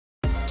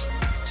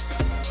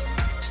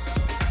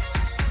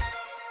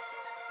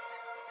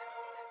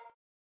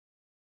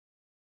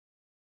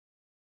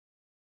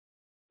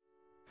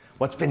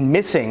What's been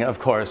missing, of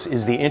course,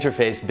 is the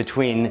interface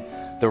between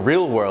the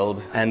real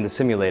world and the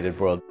simulated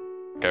world.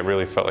 I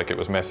really felt like it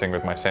was messing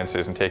with my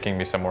senses and taking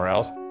me somewhere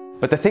else.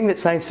 But the thing that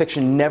science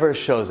fiction never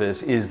shows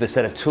us is the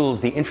set of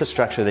tools, the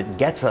infrastructure that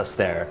gets us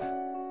there.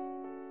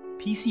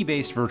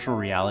 PC-based virtual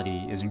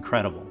reality is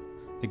incredible.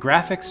 The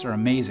graphics are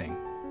amazing,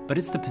 but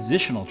it's the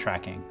positional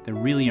tracking that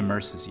really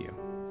immerses you.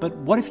 But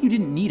what if you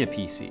didn't need a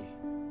PC?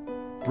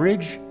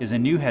 Bridge is a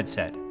new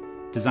headset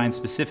designed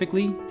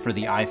specifically for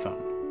the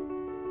iPhone.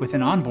 With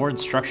an onboard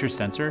structure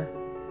sensor,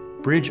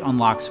 Bridge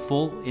unlocks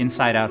full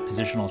inside-out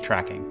positional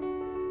tracking.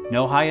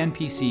 No high-end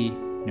PC,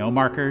 no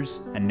markers,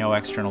 and no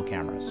external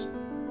cameras.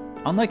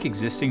 Unlike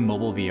existing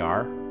mobile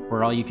VR,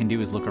 where all you can do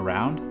is look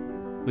around,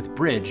 with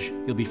Bridge,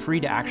 you'll be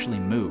free to actually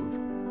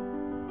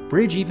move.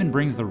 Bridge even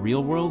brings the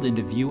real world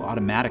into view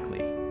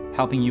automatically,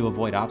 helping you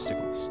avoid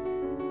obstacles.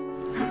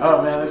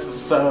 Oh man, this is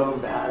so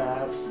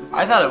badass.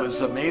 I thought it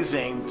was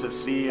amazing to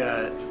see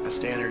a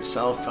standard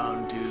cell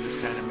phone do this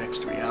kind of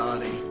mixed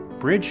reality.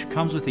 Bridge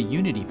comes with a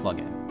Unity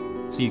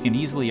plugin, so you can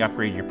easily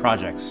upgrade your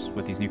projects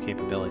with these new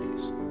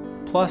capabilities.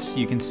 Plus,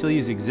 you can still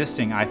use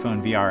existing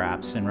iPhone VR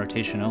apps in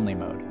rotation-only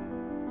mode.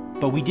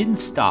 But we didn't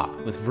stop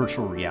with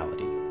virtual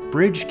reality.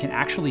 Bridge can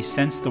actually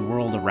sense the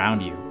world around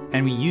you,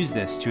 and we use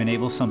this to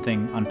enable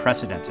something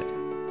unprecedented.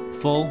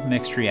 Full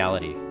mixed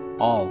reality,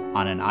 all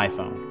on an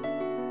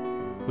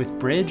iPhone. With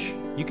Bridge,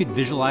 you could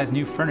visualize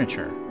new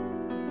furniture,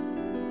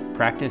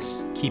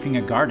 practice keeping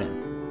a garden,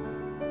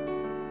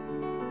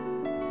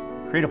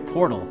 create a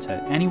portal to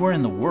anywhere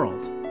in the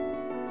world,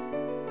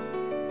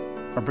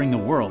 or bring the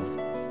world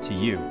to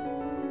you.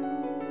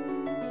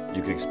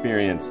 You can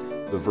experience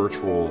the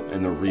virtual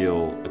and the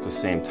real at the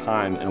same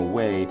time in a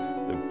way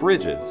that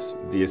bridges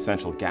the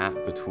essential gap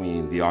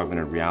between the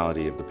augmented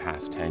reality of the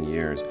past 10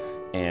 years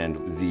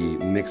and the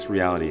mixed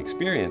reality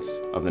experience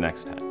of the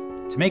next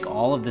 10. To make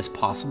all of this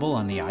possible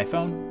on the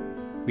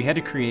iPhone, we had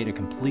to create a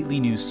completely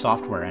new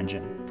software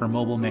engine for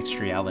mobile mixed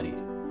reality.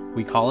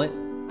 We call it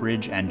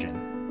Bridge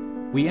Engine.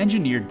 We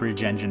engineered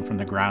Bridge Engine from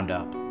the ground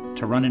up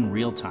to run in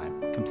real time,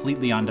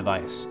 completely on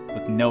device,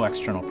 with no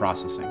external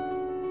processing.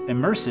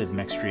 Immersive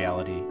mixed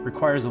reality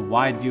requires a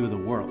wide view of the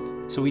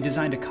world, so we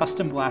designed a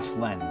custom glass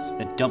lens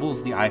that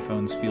doubles the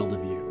iPhone's field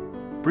of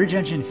view. Bridge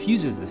Engine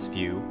fuses this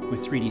view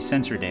with 3D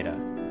sensor data,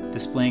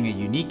 displaying a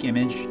unique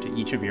image to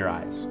each of your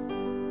eyes.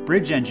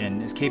 Bridge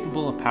Engine is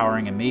capable of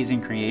powering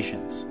amazing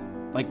creations,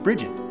 like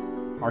Bridget,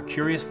 our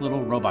curious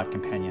little robot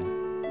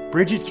companion.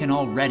 Bridget can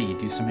already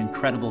do some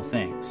incredible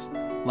things,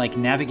 like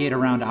navigate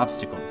around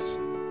obstacles,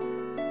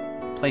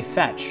 play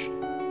fetch,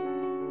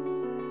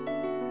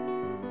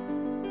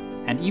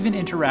 and even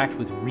interact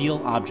with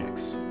real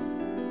objects.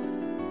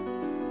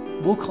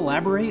 We'll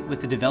collaborate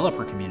with the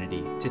developer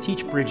community to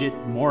teach Bridget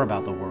more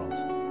about the world.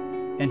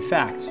 In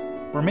fact,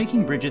 we're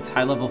making Bridget's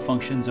high-level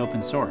functions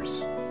open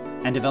source,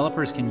 and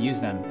developers can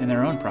use them in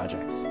their own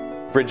projects.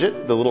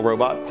 Bridget, the little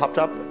robot, popped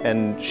up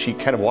and she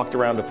kind of walked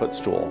around a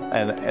footstool.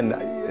 And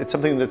it's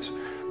something that's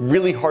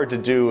really hard to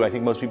do. I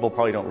think most people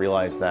probably don't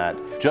realize that.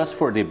 Just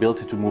for the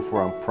ability to move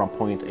from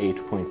point A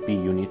to point B,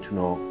 you need to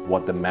know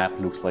what the map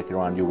looks like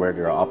around you, where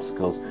there are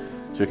obstacles,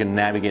 so you can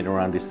navigate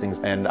around these things.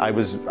 And I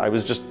was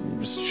just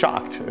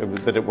shocked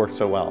that it worked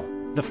so well.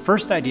 The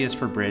first ideas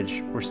for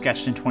Bridge were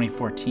sketched in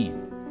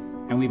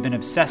 2014, and we've been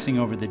obsessing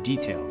over the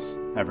details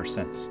ever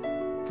since.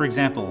 For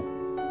example,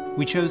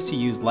 we chose to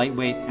use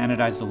lightweight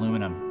anodized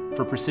aluminum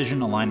for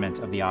precision alignment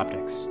of the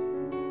optics.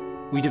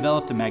 We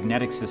developed a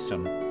magnetic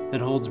system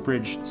that holds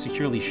Bridge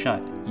securely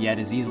shut, yet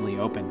is easily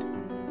opened.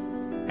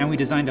 And we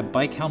designed a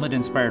bike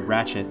helmet-inspired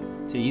ratchet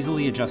to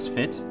easily adjust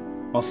fit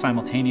while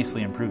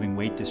simultaneously improving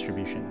weight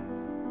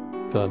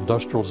distribution. The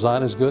industrial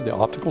design is good, the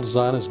optical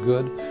design is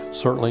good,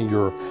 certainly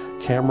your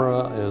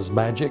camera is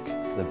magic.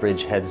 The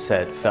Bridge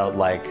headset felt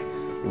like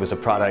it was a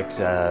product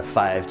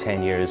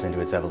 5-10 years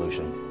into its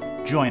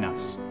evolution. Join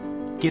us.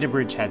 Get a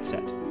Bridge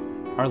headset.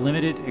 Our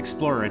limited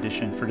Explorer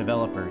edition for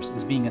developers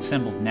is being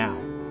assembled now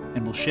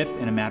and will ship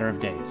in a matter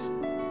of days.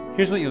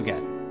 Here's what you'll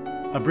get.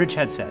 A Bridge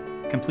headset,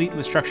 complete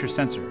with structure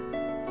sensor,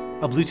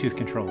 a Bluetooth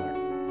controller,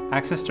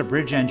 access to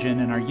Bridge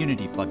Engine and our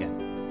Unity plugin,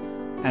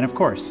 and of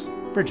course,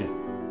 Bridget.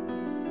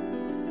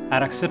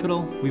 At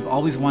Occipital, we've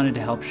always wanted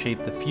to help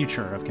shape the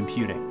future of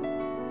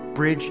computing.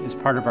 Bridge is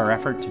part of our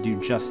effort to do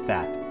just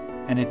that,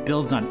 and it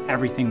builds on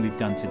everything we've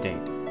done to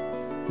date.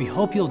 We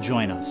hope you'll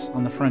join us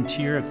on the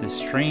frontier of this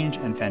strange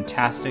and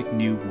fantastic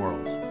new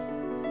world.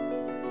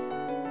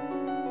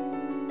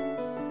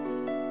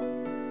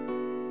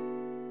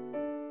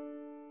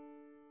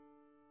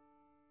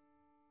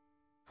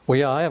 Well,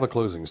 yeah, I have a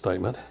closing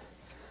statement.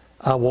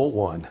 I want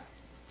one.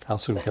 How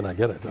soon can I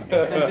get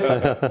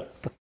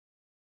it?